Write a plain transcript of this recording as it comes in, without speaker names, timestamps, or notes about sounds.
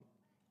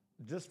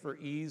Just for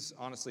ease,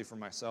 honestly, for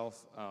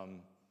myself,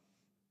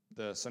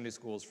 the Sunday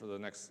schools for the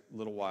next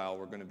little while,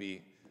 we're going to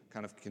be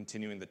kind of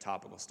continuing the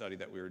topical study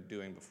that we were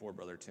doing before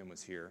Brother Tim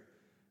was here.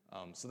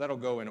 So that'll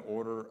go in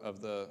order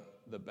of the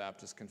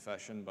Baptist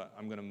confession, but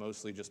I'm going to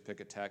mostly just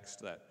pick a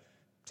text that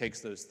takes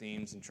those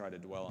themes and try to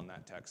dwell on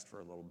that text for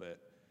a little bit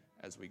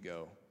as we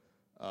go.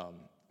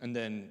 And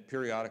then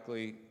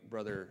periodically,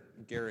 Brother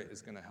Garrett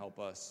is going to help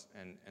us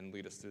and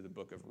lead us through the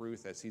book of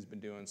Ruth as he's been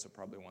doing, so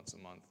probably once a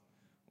month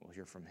we'll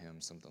hear from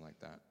him, something like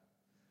that.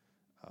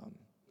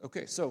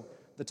 Okay, so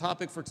the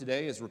topic for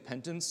today is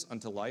repentance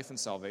unto life and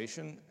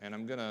salvation, and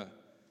I'm going to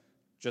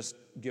just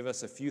give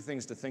us a few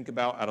things to think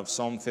about out of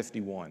Psalm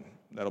 51.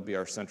 That'll be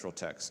our central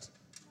text.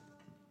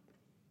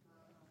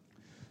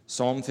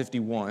 Psalm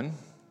 51.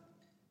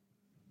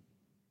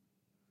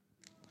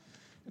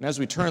 And as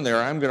we turn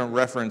there, I'm going to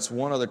reference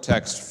one other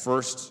text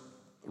first,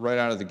 right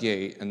out of the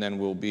gate, and then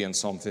we'll be in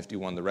Psalm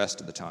 51 the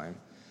rest of the time.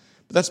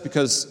 But that's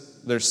because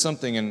there's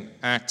something in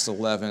Acts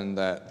 11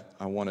 that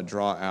I want to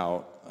draw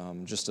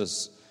out, just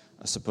as,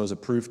 I suppose, a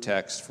proof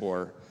text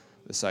for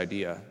this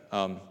idea.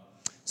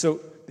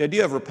 So the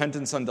idea of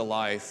repentance unto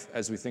life,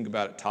 as we think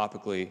about it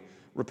topically,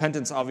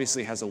 repentance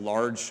obviously has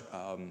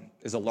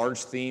is a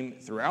large theme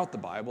throughout the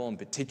Bible, and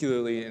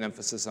particularly an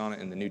emphasis on it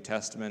in the New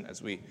Testament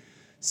as we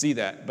see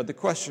that. But the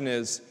question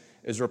is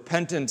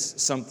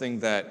repentance something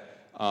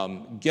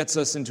that gets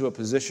us into a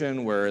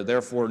position where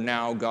therefore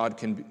now God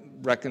can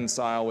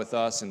reconcile with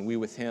us and we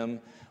with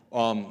him?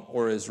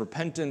 Or is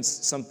repentance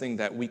something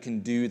that we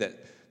can do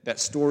that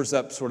stores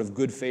up sort of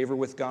good favor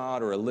with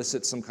God or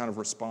elicits some kind of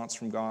response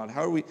from God?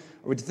 Are we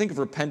to think of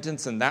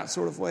repentance in that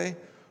sort of way?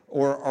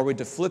 Or are we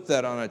to flip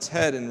that on its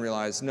head and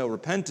realize, no,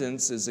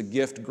 repentance is a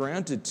gift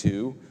granted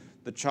to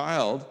the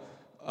child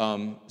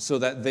so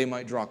that they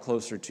might draw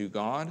closer to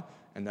God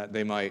and that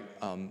they might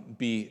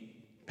be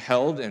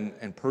held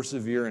and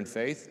persevere in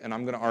faith? And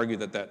I'm going to argue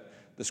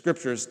that the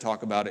scriptures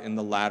talk about it in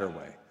the latter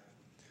way.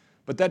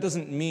 But that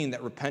doesn't mean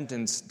that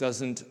repentance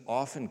doesn't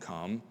often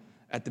come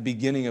at the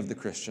beginning of the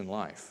Christian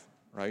life,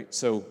 right?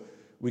 So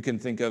we can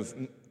think of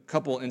a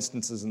couple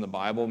instances in the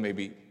Bible,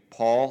 maybe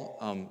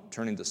Paul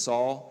turning to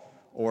Saul,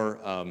 or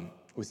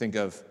we think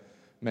of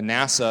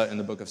Manasseh in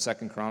the book of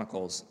 2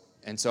 Chronicles.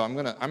 And so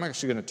I'm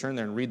actually going to turn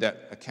there and read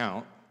that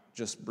account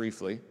just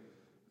briefly.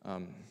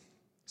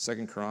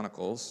 2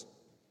 Chronicles.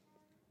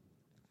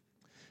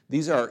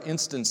 These are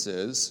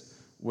instances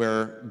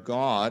where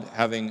God,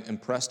 having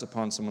impressed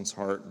upon someone's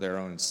heart their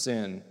own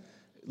sin,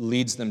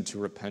 leads them to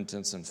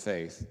repentance and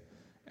faith.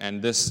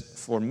 And this,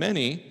 for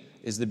many,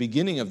 is the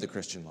beginning of the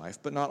Christian life,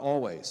 but not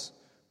always.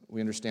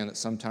 We understand that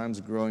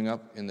sometimes growing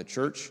up in the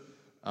church,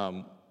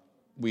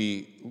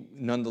 we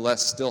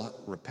nonetheless still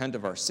repent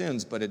of our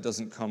sins, but it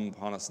doesn't come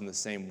upon us in the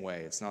same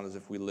way. It's not as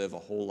if we live a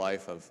whole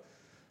life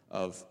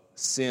of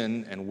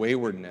sin and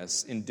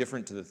waywardness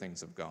indifferent to the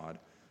things of God.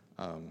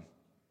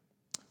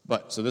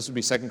 So this would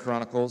be 2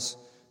 Chronicles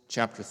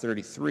chapter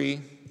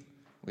 33.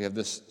 We have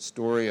this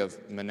story of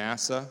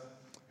Manasseh,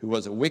 who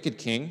was a wicked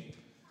king,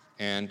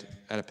 and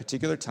at a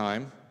particular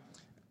time,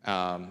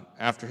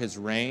 after his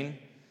reign,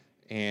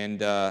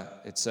 and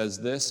it says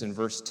this in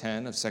verse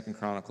 10 of 2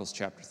 Chronicles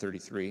chapter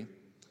 33,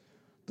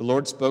 "The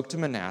Lord spoke to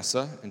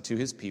Manasseh and to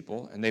his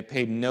people, and they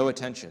paid no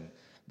attention.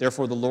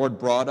 Therefore the Lord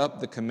brought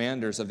up the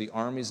commanders of the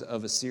armies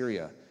of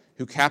Assyria,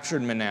 who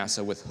captured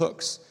Manasseh with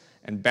hooks,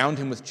 and bound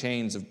him with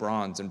chains of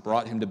bronze, and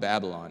brought him to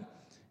Babylon.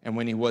 And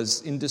when he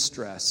was in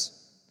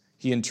distress,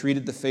 he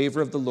entreated the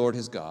favor of the Lord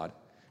his God,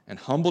 and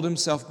humbled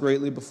himself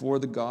greatly before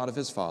the God of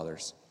his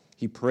fathers.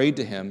 He prayed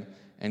to him,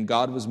 and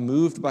God was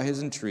moved by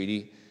his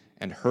entreaty,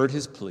 and heard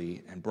his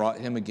plea, and brought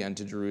him again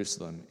to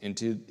Jerusalem,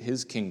 into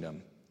his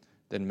kingdom.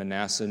 Then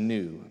Manasseh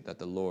knew that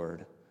the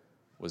Lord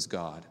was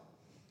God."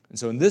 And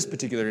so in this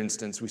particular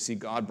instance, we see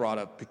God brought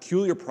a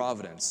peculiar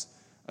providence,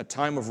 a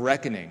time of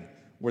reckoning,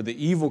 where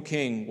the evil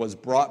king was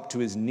brought to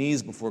his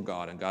knees before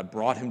God, and God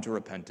brought him to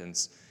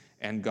repentance,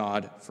 and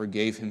God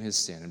forgave him his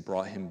sin and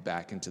brought him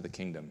back into the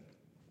kingdom.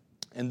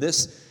 And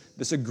this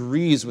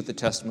agrees with the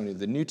testimony of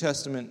the New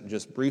Testament.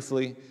 Just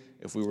briefly,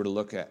 if we were to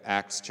look at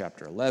Acts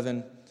chapter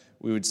 11,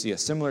 we would see a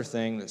similar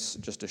thing. It's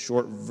just a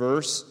short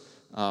verse.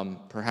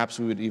 Perhaps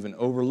we would even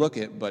overlook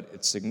it, but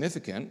it's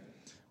significant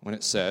when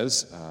it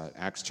says,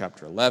 Acts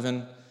chapter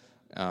 11,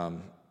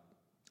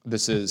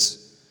 this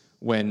is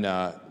when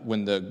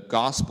the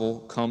gospel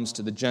comes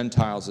to the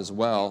Gentiles as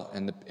well,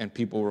 and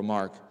people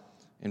remark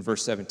in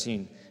verse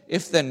 17,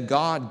 "If then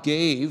God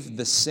gave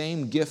the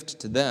same gift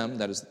to them,"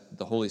 that is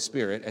the Holy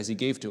Spirit, "as he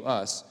gave to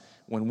us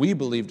when we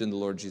believed in the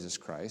Lord Jesus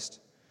Christ,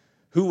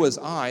 who was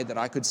I that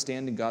I could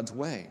stand in God's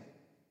way?"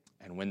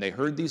 And when they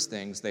heard these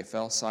things, they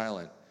fell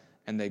silent,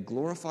 and they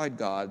glorified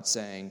God,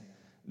 saying,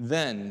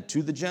 "Then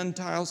to the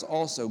Gentiles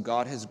also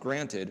God has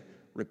granted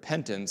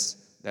repentance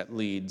that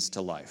leads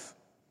to life."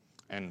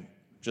 And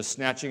just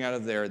snatching out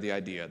of there the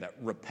idea that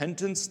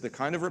repentance, the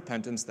kind of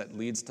repentance that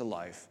leads to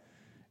life,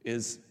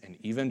 is an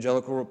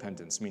evangelical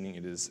repentance, meaning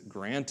it is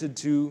granted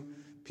to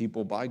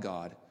people by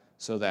God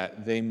so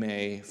that they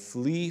may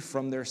flee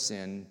from their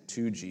sin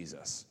to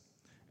Jesus.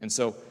 And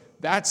so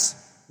that's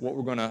what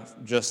we're going to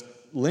just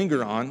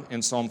linger on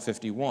in Psalm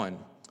 51.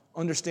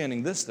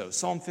 Understanding this, though,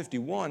 Psalm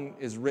 51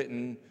 is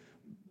written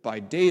by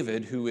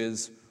David, who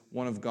is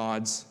one of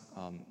God's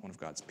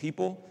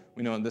people.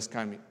 We know in this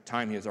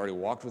time he has already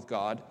walked with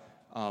God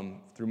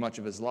through much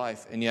of his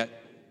life, and yet,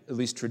 at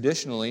least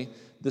traditionally,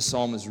 this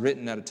psalm is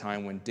written at a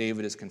time when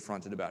David is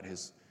confronted about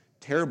his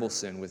terrible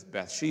sin with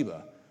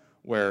Bathsheba,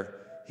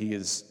 where he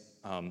is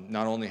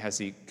not only has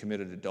he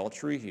committed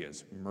adultery, he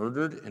is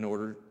murdered in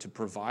order to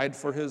provide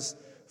for his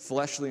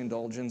fleshly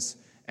indulgence,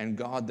 and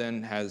God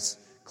then has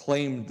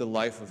claimed the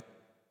life of the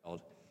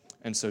child,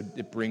 and so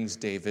it brings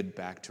David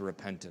back to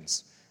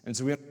repentance. And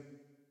so we have,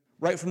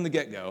 right from the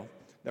get-go,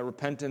 that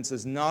repentance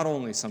is not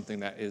only something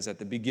that is at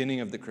the beginning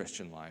of the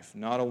Christian life,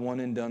 not a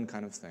one-and-done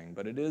kind of thing,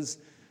 but it is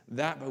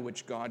that by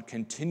which God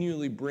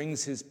continually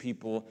brings his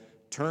people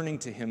turning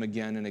to him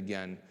again and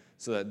again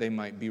so that they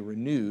might be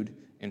renewed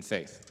in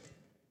faith.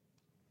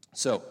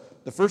 So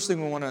the first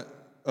thing we want to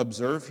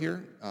observe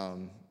here,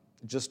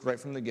 just right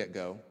from the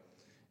get-go,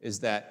 is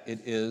that it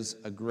is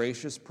a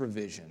gracious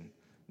provision,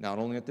 not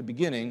only at the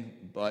beginning,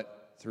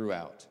 but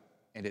throughout.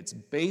 And its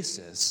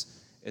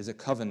basis is a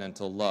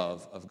covenantal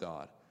love of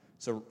God.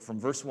 So from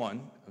verse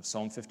 1 of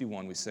Psalm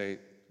 51, we say,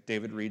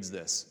 David reads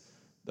this.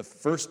 The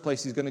first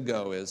place he's going to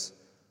go is,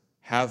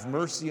 "Have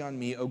mercy on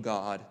me, O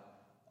God,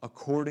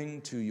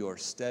 according to your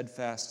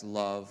steadfast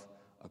love,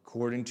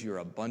 according to your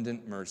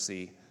abundant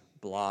mercy,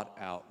 blot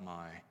out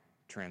my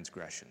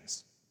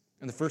transgressions."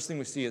 And the first thing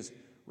we see is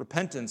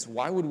repentance.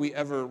 Why would we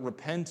ever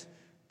repent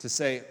to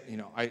say,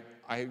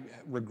 I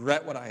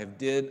regret what I have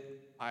did,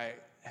 I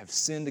have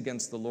sinned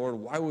against the Lord?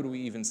 Why would we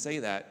even say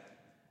that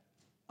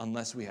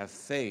unless we have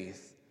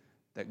faith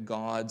that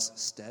God's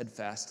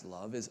steadfast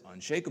love is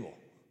unshakable?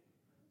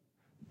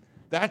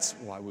 That's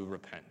why we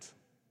repent.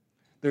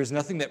 There's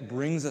nothing that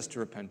brings us to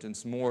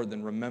repentance more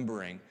than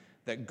remembering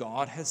that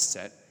God has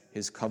set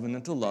his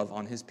covenantal love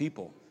on his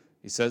people.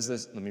 He says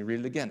this, let me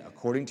read it again.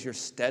 "According to your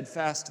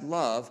steadfast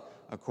love,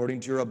 according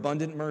to your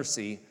abundant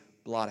mercy,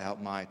 blot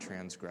out my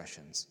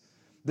transgressions."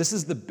 This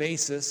is the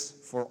basis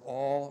for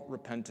all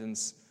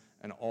repentance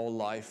and all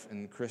life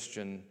in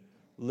Christian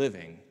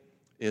living,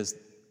 is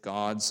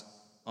God's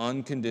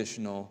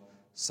unconditional,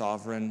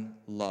 sovereign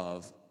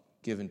love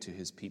given to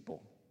his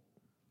people.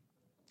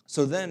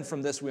 So then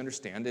from this we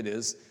understand it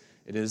is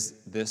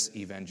this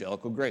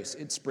evangelical grace.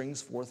 It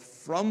springs forth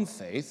from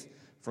faith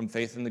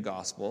in the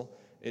gospel.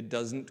 It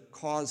doesn't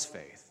cause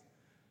faith.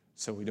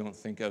 So we don't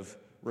think of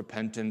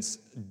repentance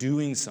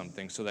doing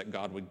something so that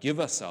God would give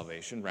us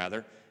salvation.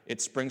 Rather,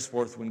 it springs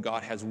forth when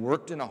God has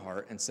worked in a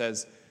heart and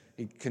says,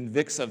 he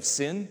convicts of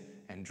sin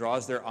and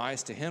draws their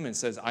eyes to him and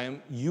says,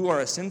 you are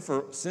a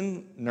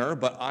sinner,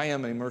 but I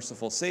am a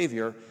merciful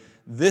Savior.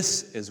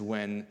 This is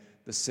when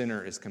the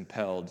sinner is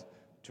compelled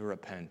to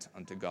repent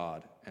unto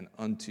God and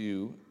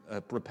unto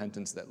a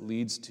repentance that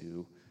leads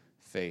to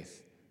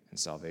faith and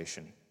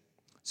salvation.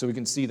 So we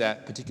can see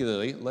that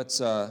particularly.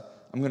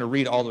 I'm going to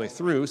read all the way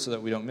through so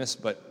that we don't miss,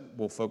 but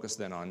we'll focus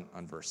then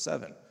on verse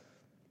 7,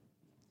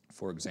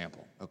 for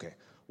example. Okay.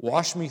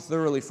 "Wash me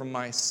thoroughly from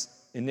my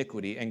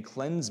iniquity and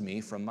cleanse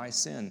me from my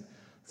sin.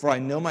 For I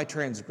know my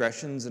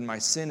transgressions and my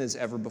sin is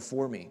ever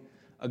before me.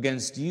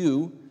 Against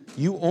you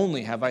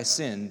only have I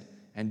sinned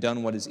and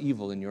done what is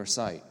evil in your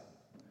sight,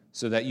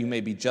 so that you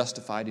may be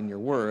justified in your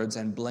words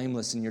and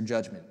blameless in your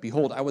judgment.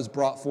 Behold, I was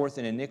brought forth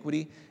in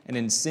iniquity, and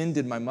in sin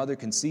did my mother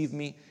conceive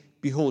me.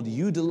 Behold,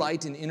 you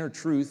delight in inner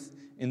truth,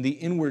 in the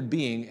inward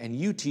being, and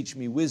you teach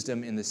me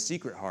wisdom in the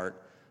secret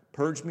heart.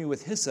 Purge me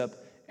with hyssop,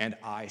 and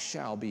I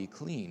shall be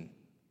clean.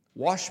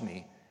 Wash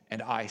me,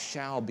 and I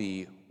shall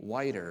be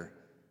whiter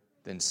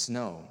than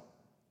snow."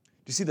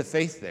 Do you see the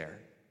faith there?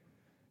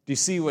 Do you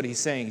see what he's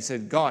saying? He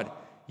said, God,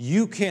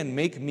 you can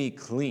make me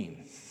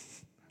clean.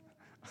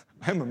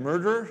 I'm a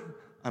murderer.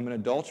 I'm an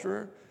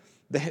adulterer.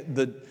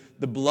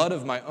 The blood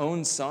of my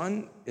own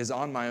son is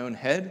on my own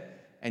head,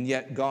 and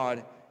yet,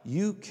 God,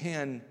 you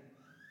can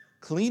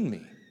clean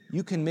me.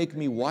 You can make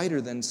me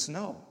whiter than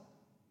snow.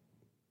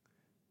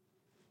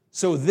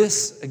 So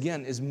this,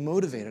 again, is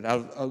motivated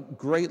out of a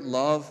great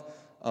love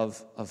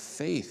of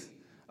faith,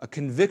 a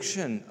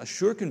conviction, a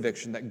sure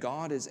conviction that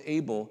God is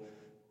able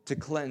to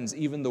cleanse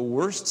even the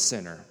worst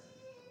sinner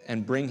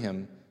and bring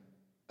him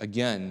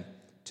again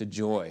to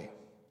joy.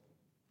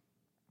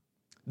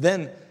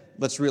 Then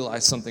let's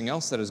realize something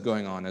else that is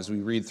going on as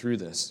we read through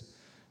this.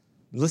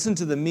 Listen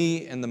to the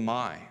me and the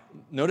my.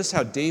 Notice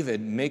how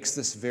David makes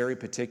this very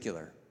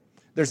particular.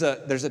 There's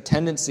a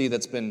tendency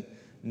that's been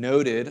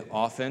noted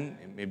often,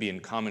 maybe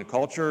in common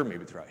culture,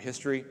 maybe throughout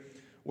history,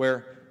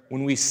 where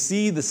when we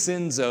see the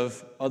sins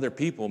of other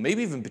people,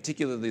 maybe even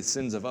particularly the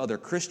sins of other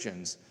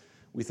Christians,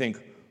 we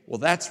think, well,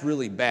 that's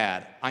really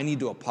bad. I need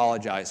to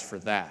apologize for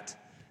that.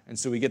 And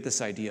so we get this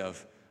idea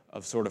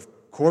of sort of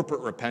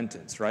corporate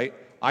repentance, right?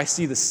 I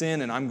see the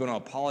sin and I'm going to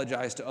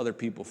apologize to other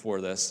people for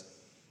this.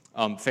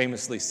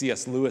 Famously,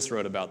 C.S. Lewis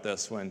wrote about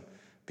this when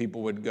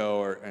people would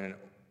go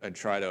and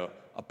try to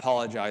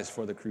apologize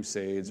for the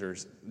Crusades or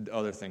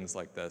other things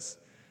like this.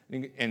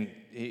 And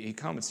he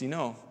comments,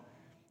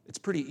 it's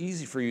pretty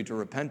easy for you to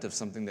repent of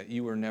something that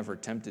you were never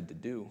tempted to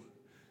do.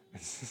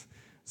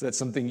 So that's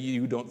something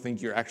you don't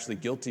think you're actually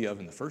guilty of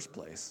in the first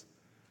place.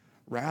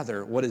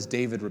 Rather, what is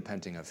David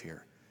repenting of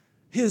here?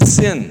 His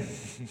sin.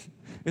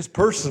 It's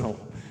personal.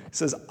 He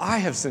says, I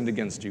have sinned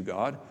against you,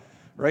 God.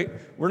 Right?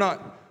 We're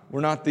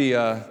not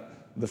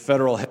the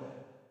federal head,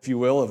 if you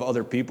will, of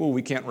other people.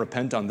 We can't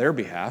repent on their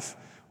behalf.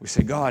 We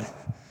say, God,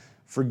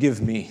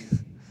 forgive me.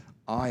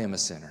 I am a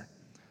sinner.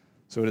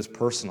 So it is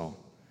personal.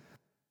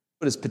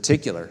 It is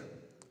particular.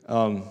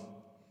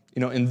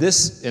 In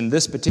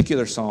this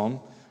particular psalm,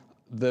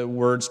 the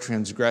words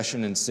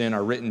transgression and sin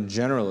are written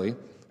generally,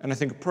 and I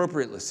think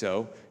appropriately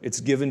so. It's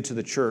given to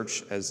the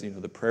church as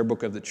the prayer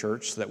book of the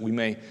church so that we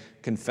may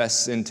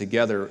confess sin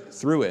together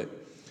through it.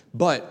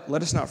 But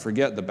let us not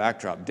forget the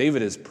backdrop.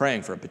 David is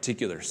praying for a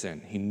particular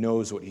sin. He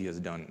knows what he has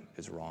done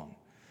is wrong.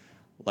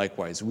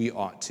 Likewise, we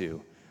ought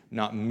to,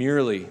 not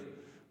merely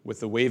with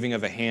the waving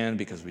of a hand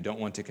because we don't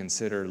want to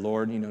consider,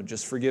 Lord,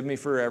 just forgive me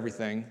for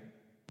everything,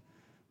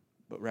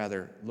 but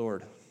rather,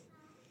 Lord,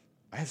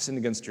 I have sinned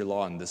against your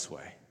law in this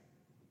way.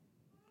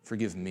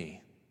 Forgive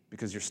me,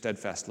 because your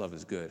steadfast love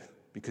is good,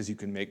 because you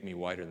can make me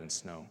whiter than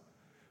snow.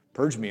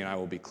 Purge me and I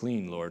will be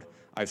clean, Lord.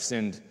 I've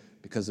sinned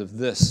because of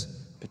this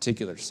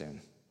particular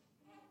sin.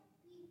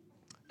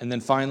 And then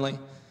finally,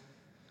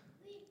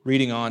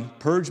 reading on,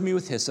 purge me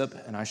with hyssop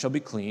and I shall be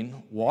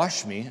clean.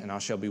 Wash me and I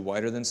shall be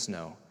whiter than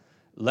snow.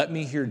 Let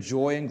me hear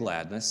joy and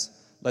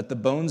gladness. Let the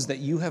bones that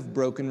you have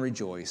broken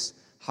rejoice.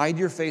 Hide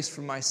your face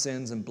from my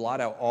sins and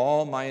blot out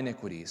all my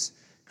iniquities.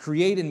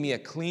 Create in me a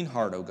clean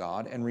heart, O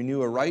God, and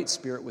renew a right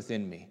spirit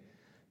within me.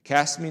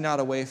 Cast me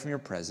not away from your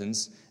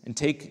presence, and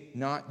take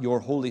not your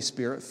Holy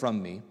Spirit from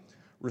me.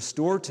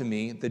 Restore to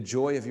me the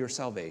joy of your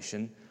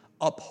salvation.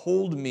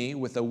 Uphold me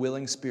with a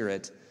willing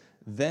spirit.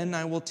 Then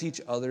I will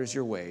teach others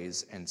your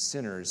ways, and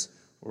sinners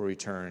will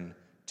return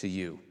to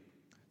you.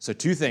 So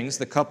two things,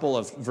 the couple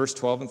of verse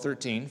 12 and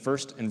 13.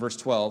 First, in verse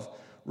 12,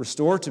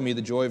 restore to me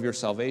the joy of your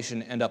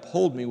salvation, and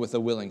uphold me with a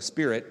willing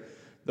spirit.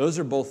 Those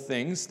are both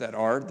things that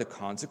are the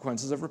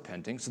consequences of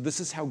repenting. So this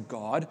is how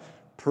God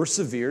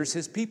perseveres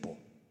his people.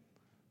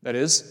 That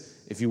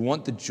is, if you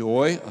want the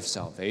joy of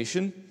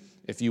salvation,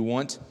 if you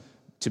want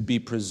to be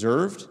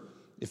preserved,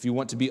 if you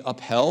want to be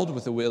upheld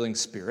with a willing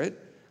spirit,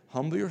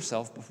 humble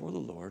yourself before the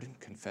Lord and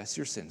confess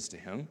your sins to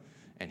him,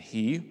 and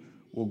he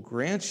will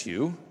grant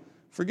you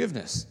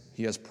forgiveness.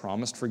 He has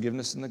promised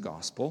forgiveness in the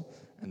gospel,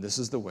 and this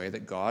is the way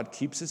that God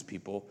keeps his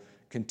people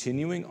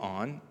continuing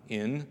on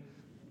in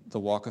the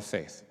walk of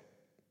faith.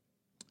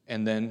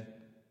 And then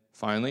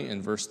finally,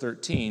 in verse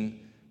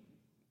 13,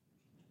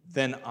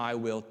 then I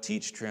will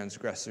teach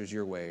transgressors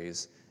your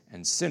ways,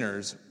 and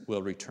sinners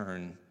will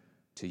return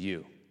to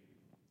you.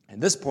 And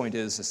this point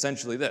is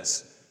essentially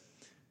this.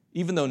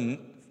 Even though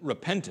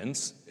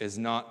repentance is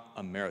not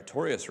a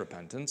meritorious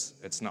repentance,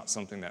 it's not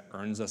something that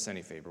earns us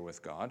any favor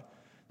with God,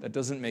 that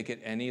doesn't make it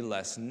any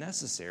less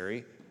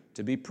necessary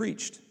to be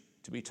preached,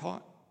 to be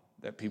taught,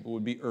 that people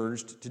would be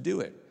urged to do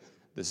it.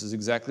 This is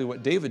exactly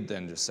what David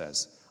then just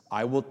says.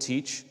 I will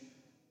teach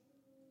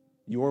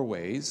your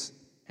ways,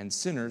 and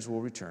sinners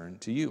will return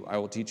to you. I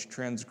will teach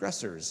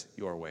transgressors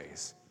your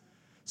ways.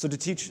 So to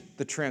teach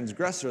the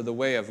transgressor the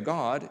way of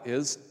God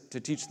is to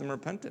teach them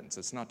repentance.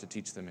 It's not to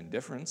teach them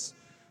indifference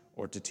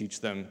or to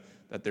teach them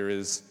that there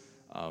is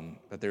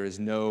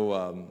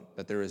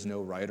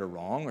no right or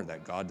wrong, or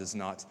that God is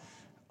not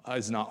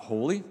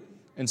holy.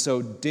 And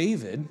so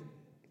David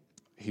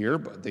here,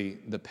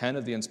 the pen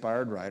of the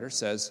inspired writer,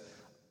 says,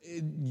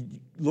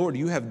 Lord,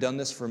 you have done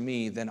this for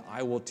me, then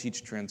I will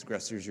teach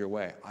transgressors your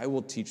way. I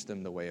will teach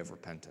them the way of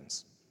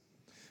repentance.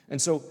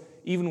 And so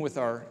even with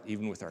our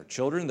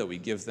children, that we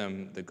give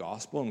them the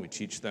gospel and we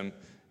teach them,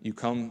 you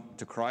come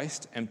to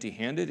Christ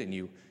empty-handed and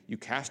you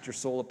cast your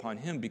soul upon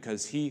him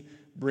because he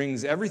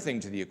brings everything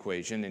to the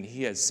equation and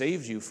he has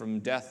saved you from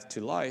death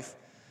to life.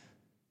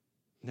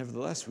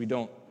 Nevertheless, we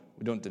don't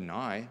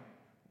deny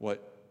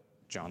what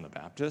John the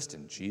Baptist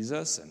and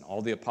Jesus and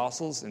all the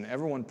apostles and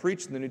everyone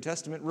preached in the New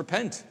Testament.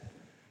 Repent.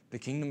 The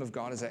kingdom of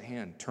God is at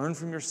hand. Turn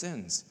from your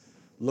sins.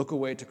 Look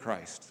away to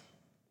Christ.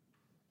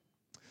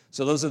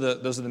 So those are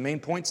the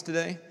main points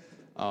today.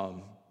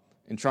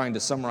 In trying to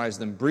summarize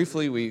them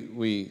briefly,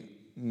 we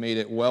made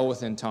it well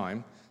within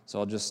time. So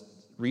I'll just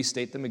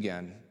restate them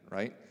again,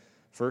 right?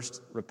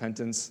 First,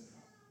 repentance,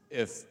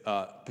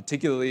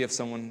 particularly if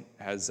someone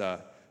has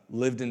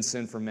lived in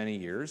sin for many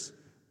years,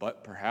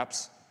 but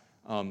perhaps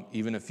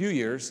even a few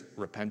years,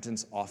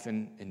 repentance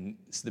often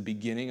is the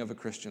beginning of a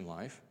Christian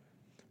life.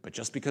 But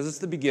just because it's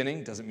the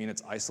beginning doesn't mean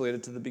it's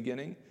isolated to the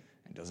beginning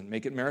and doesn't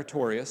make it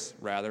meritorious.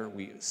 Rather,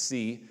 we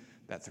see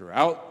that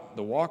throughout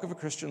the walk of a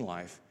Christian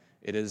life,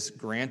 it is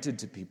granted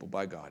to people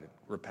by God.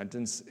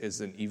 Repentance is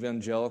an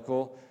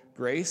evangelical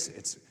grace.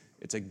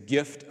 It's a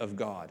gift of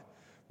God.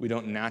 We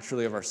don't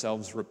naturally of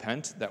ourselves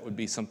repent. That would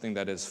be something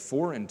that is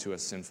foreign to a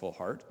sinful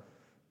heart,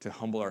 to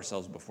humble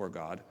ourselves before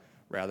God.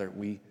 Rather,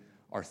 we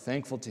are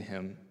thankful to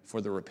him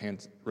for the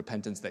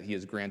repentance that he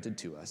has granted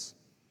to us.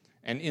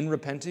 And in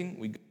repenting,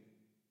 we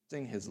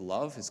sing his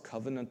love, his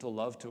covenantal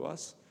love to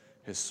us,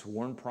 his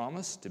sworn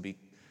promise to be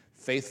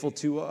faithful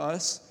to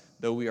us,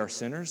 though we are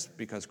sinners,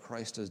 because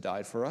Christ has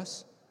died for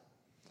us.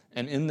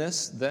 And in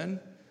this, then,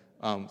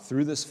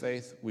 through this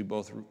faith, we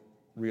both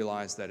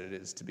realize that it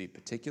is to be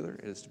particular,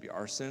 it is to be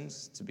our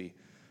sins, to be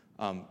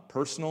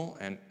personal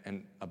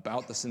and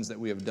about the sins that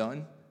we have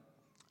done,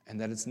 and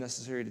that it's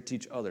necessary to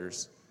teach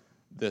others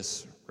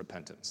this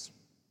repentance.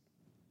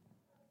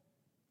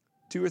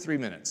 2 or 3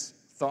 minutes,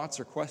 thoughts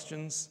or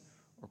questions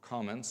or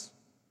comments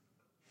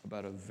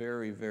about a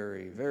very,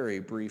 very, very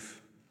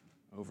brief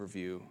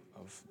overview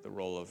of the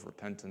role of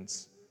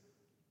repentance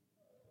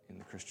in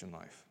the Christian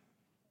life.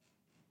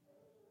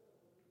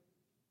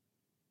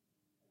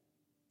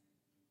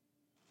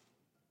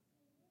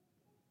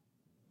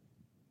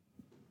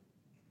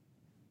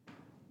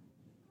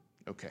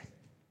 Okay.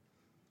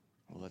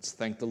 Well, let's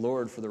thank the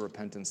Lord for the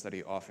repentance that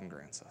he often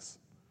grants us.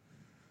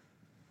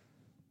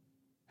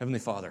 Heavenly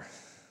Father,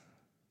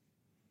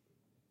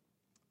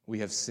 we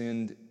have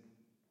sinned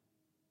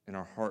in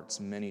our hearts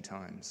many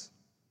times.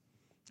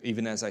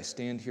 Even as I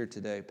stand here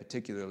today,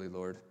 particularly,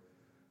 Lord,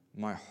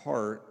 my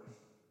heart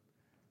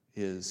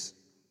is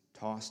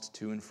tossed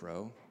to and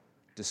fro,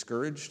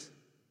 discouraged,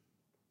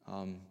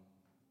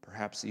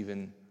 perhaps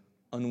even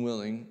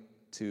unwilling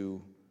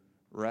to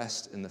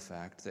rest in the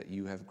fact that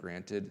you have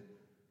granted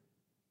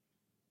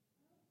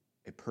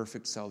a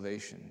perfect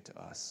salvation to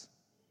us,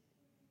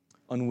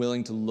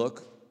 unwilling to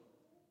look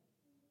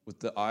with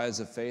the eyes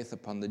of faith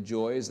upon the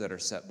joys that are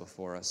set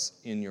before us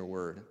in your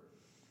word.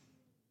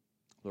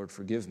 Lord,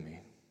 forgive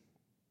me.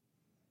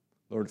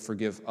 Lord,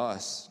 forgive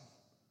us.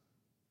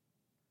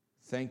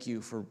 Thank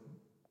you for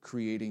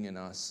creating in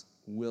us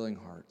willing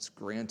hearts,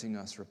 granting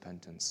us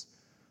repentance.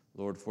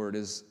 Lord, for it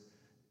is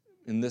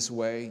in this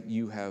way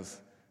you have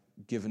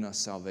given us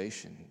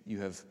salvation.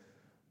 You have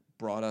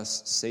brought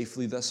us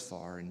safely thus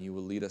far, and you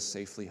will lead us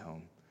safely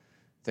home.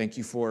 Thank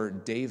you for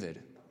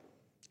David.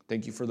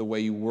 Thank you for the way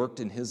you worked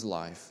in his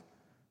life,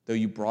 though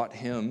you brought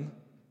him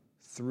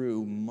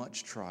through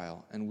much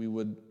trial, and we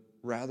would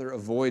rather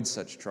avoid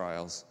such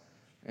trials,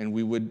 and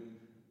we would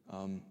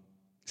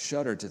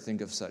shudder to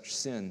think of such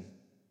sin.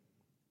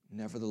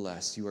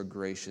 Nevertheless, you are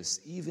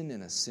gracious, even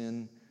in a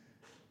sin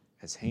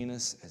as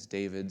heinous as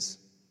David's,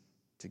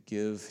 to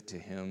give to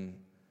him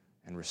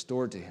and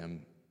restore to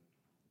him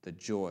the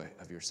joy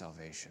of your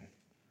salvation.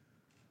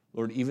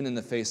 Lord, even in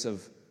the face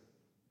of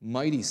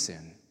mighty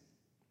sin,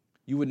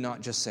 you would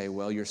not just say,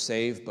 well, you're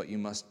saved, but you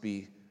must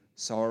be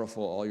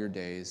sorrowful all your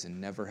days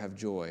and never have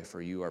joy,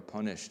 for you are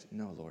punished.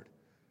 No, Lord.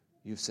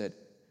 You've said,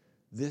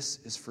 this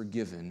is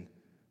forgiven.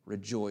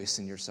 Rejoice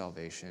in your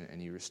salvation,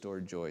 and you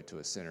restored joy to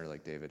a sinner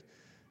like David.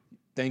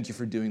 Thank you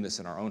for doing this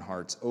in our own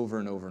hearts over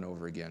and over and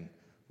over again.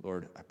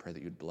 Lord, I pray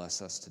that you'd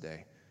bless us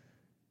today.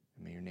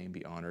 And may your name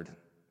be honored.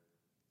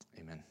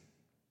 Amen.